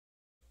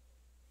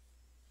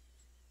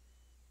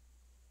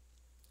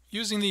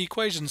using the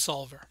equation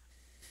solver.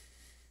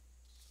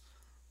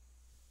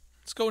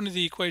 Let's go into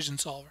the equation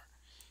solver.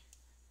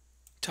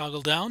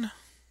 Toggle down,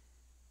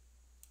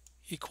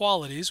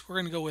 equalities. We're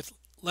going to go with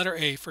letter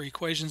A for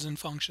equations and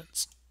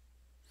functions.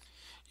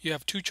 You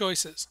have two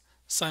choices,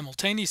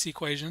 simultaneous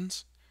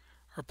equations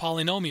or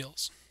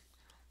polynomials.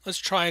 Let's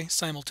try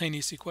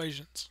simultaneous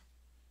equations.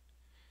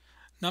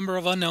 Number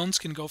of unknowns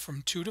can go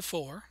from 2 to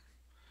 4.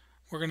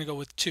 We're going to go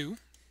with 2.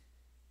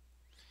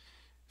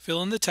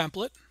 Fill in the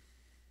template.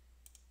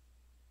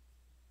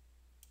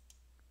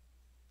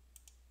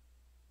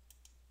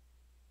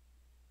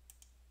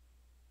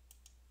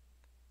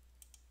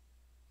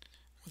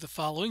 With the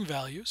following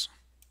values.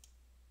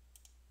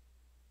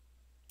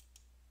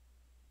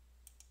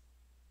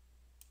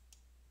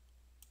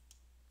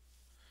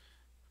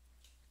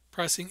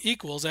 Pressing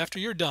equals after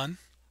you're done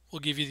will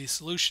give you the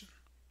solution.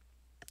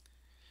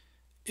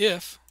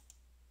 If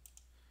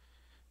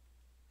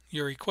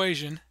your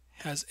equation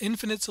has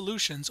infinite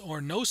solutions or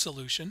no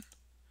solution,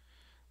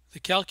 the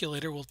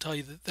calculator will tell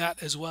you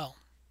that as well.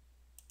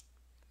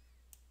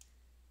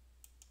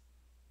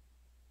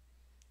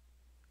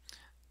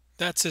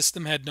 That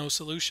system had no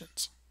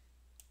solutions.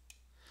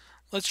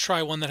 Let's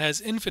try one that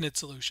has infinite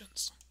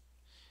solutions.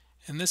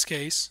 In this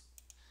case,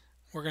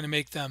 we're going to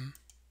make them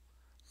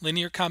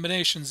linear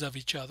combinations of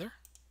each other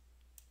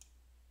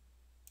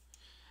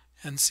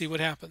and see what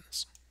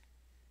happens.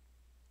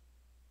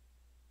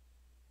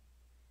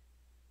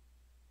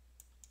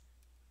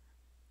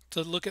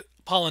 To look at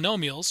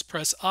polynomials,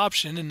 press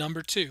Option and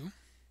number 2.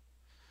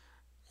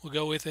 We'll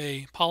go with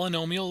a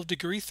polynomial of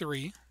degree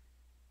 3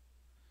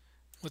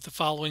 with the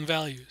following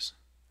values: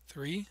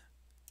 3,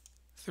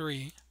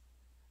 3,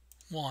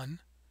 1,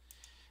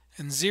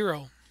 and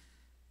 0.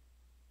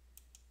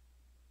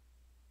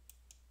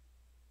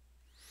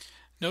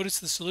 Notice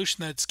the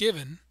solution that's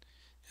given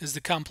is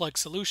the complex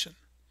solution.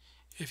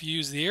 If you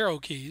use the arrow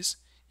keys,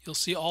 you'll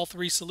see all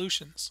three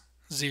solutions: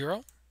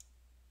 0,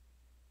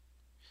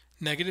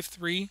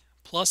 -3,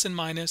 plus and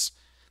minus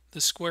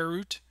the square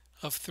root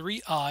of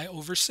 3i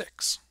over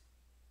 6.